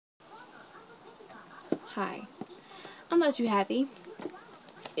Hi. I'm not too happy.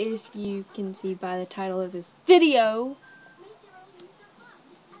 If you can see by the title of this video,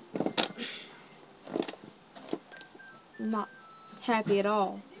 I'm not happy at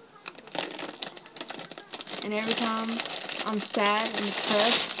all. And every time I'm sad and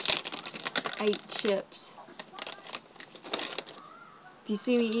depressed, I eat chips. If you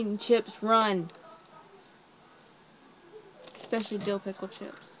see me eating chips, run. Especially dill pickle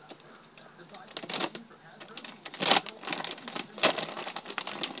chips.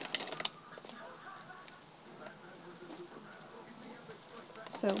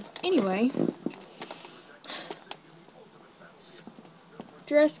 So, anyway,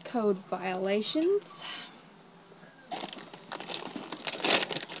 dress code violations.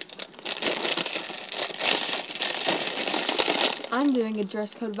 I'm doing a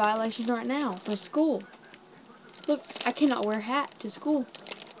dress code violation right now for school. Look, I cannot wear a hat to school.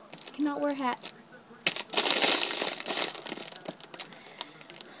 I cannot wear a hat.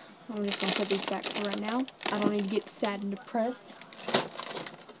 I'm just going to put these back for right now. I don't need to get sad and depressed.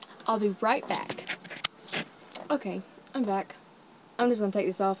 I'll be right back. Okay, I'm back. I'm just going to take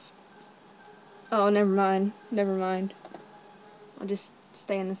this off. Oh, never mind. Never mind. I'll just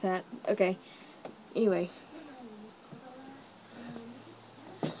stay in this hat. Okay. Anyway.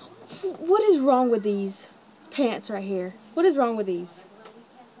 What is wrong with these pants right here? What is wrong with these?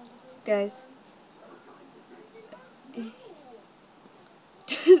 Guys.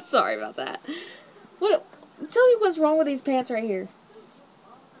 Sorry about that. Tell me what's wrong with these pants right here.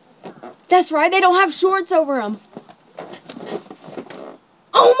 That's right, they don't have shorts over them.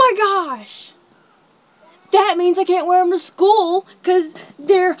 Oh my gosh! That means I can't wear them to school because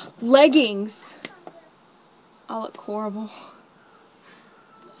they're leggings. I look horrible.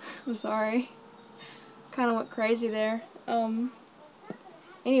 I'm sorry. Kind of went crazy there.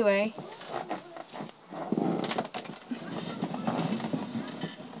 Anyway.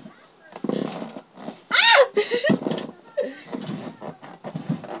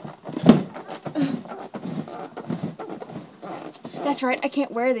 That's right, I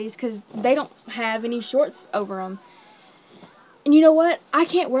can't wear these because they don't have any shorts over them. And you know what? I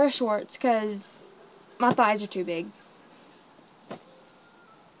can't wear shorts because my thighs are too big.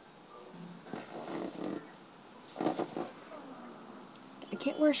 I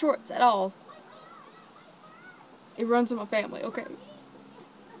can't wear shorts at all. It runs in my family, okay?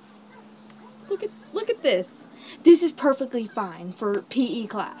 Look at this. This is perfectly fine for PE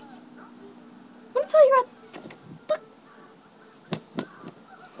class. I'm gonna tell you about.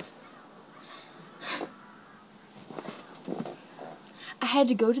 I had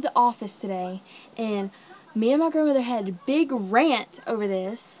to go to the office today, and me and my grandmother had a big rant over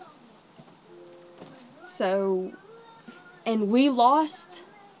this. So, and we lost.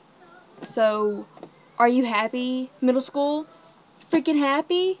 So, are you happy, middle school? Freaking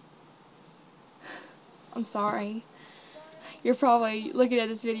happy? I'm sorry. You're probably looking at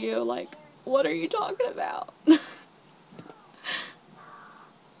this video like, what are you talking about?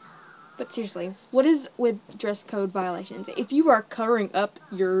 But seriously, what is with dress code violations? If you are covering up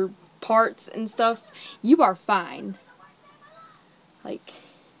your parts and stuff, you are fine. Like,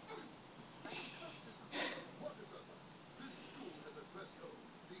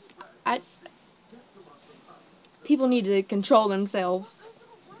 people need to control themselves.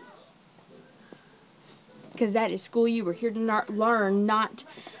 Because that is school. You were here to learn, not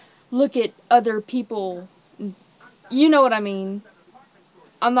look at other people. You know what I mean.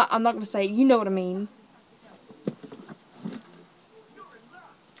 I'm not gonna say it. You know what I mean.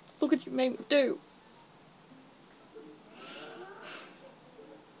 Look what you made me do.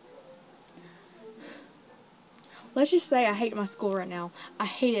 Let's just say I hate my school right now. I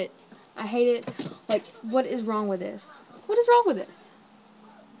hate it. I hate it. Like, what is wrong with this? What is wrong with this?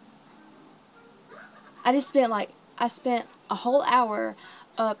 I spent a whole hour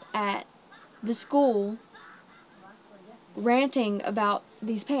up at the school ranting about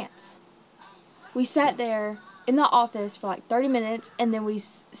these pants. We sat there in the office for like 30 minutes, and then we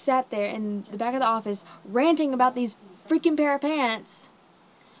sat there in the back of the office ranting about these freaking pair of pants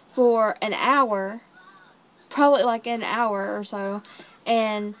for an hour, probably like an hour or so,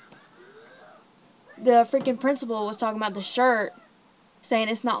 and the freaking principal was talking about the shirt, saying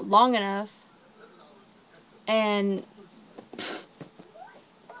it's not long enough, and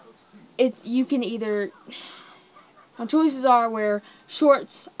you can either, my choices are wear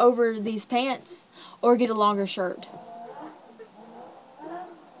shorts over these pants or get a longer shirt.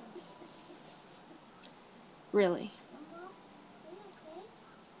 Really.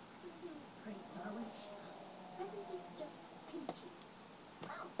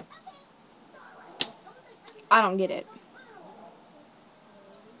 I don't get it.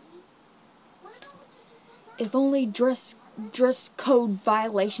 If only dress code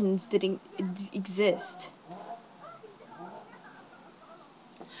violations didn't exist.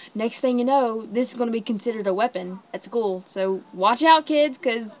 Next thing you know, this is going to be considered a weapon at school. So watch out, kids,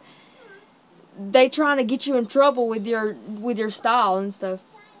 because they trying to get you in trouble with your style and stuff,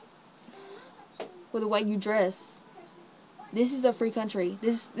 with the way you dress. This is a free country.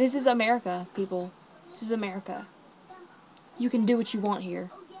 This is America, people. This is America. You can do what you want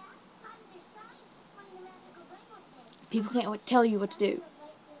here. People can't tell you what to do.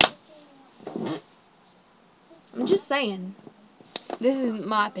 I'm just saying. This is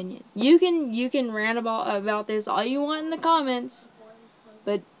my opinion. You can rant about this all you want in the comments,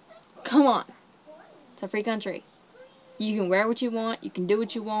 but come on. It's a free country. You can wear what you want. You can do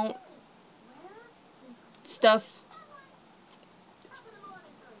what you want. Stuff.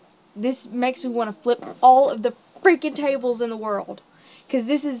 This makes me want to flip all of the freaking tables in the world. Because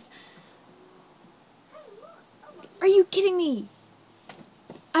this is... Are you kidding me?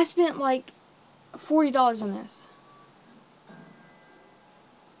 I spent like $40 on this.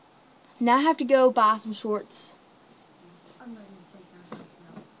 Now I have to go buy some shorts. I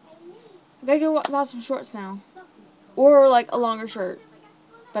gotta go buy some shorts now. Or like a longer shirt.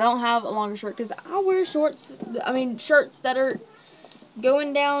 But I don't have a longer shirt because I wear shirts that are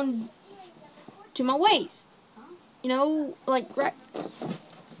going down to my waist. You know, like right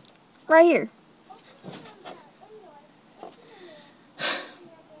here.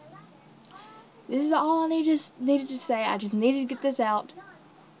 This is all I needed to say. I just needed to get this out.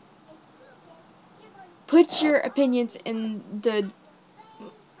 Put your opinions in the...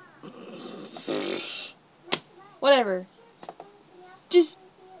 whatever. Just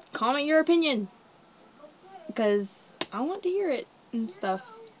comment your opinion. Because I want to hear it and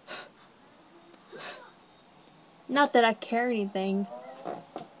stuff. Not that I care anything.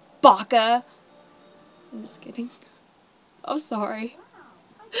 Baka. I'm just kidding. I'm sorry.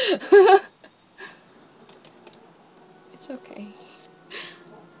 It's okay.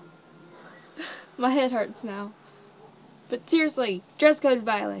 My head hurts now. But seriously, dress code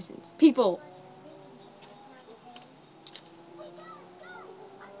violations. People.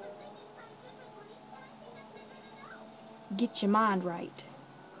 Get your mind right.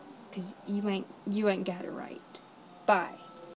 Because you ain't got it right. Bye.